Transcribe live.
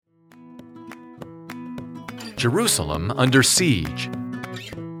Jerusalem under siege.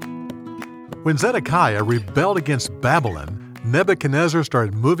 When Zedekiah rebelled against Babylon, Nebuchadnezzar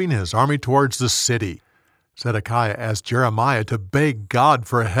started moving his army towards the city. Zedekiah asked Jeremiah to beg God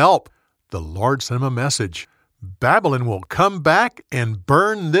for help. The Lord sent him a message. Babylon will come back and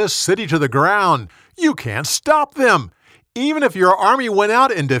burn this city to the ground. You can't stop them. Even if your army went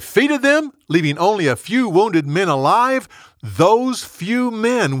out and defeated them, leaving only a few wounded men alive, those few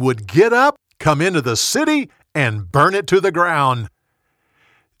men would get up, come into the city, and burn it to the ground.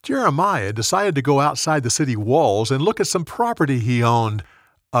 Jeremiah decided to go outside the city walls and look at some property he owned.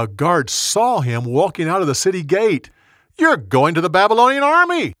 A guard saw him walking out of the city gate. "You're going to the Babylonian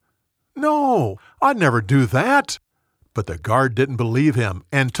army." "No, I'd never do that." But the guard didn't believe him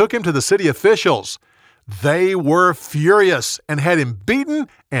and took him to the city officials. They were furious and had him beaten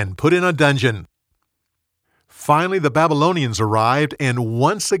and put in a dungeon. Finally, the Babylonians arrived and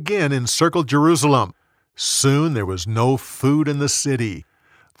once again encircled Jerusalem. Soon there was no food in the city.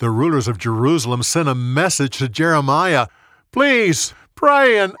 The rulers of Jerusalem sent a message to Jeremiah. "Please,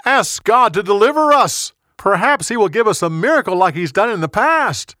 pray and ask God to deliver us. Perhaps He will give us a miracle like He's done in the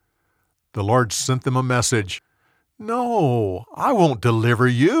past." The Lord sent them a message. "No, I won't deliver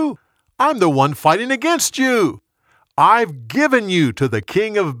you. I'm the one fighting against you. I've given you to the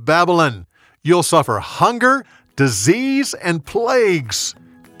king of Babylon. You'll suffer hunger, disease, and plagues.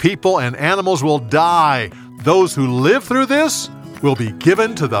 People and animals will die. Those who live through this will be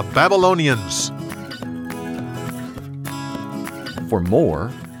given to the Babylonians." For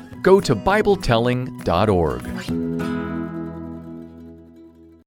more, go to BibleTelling.org.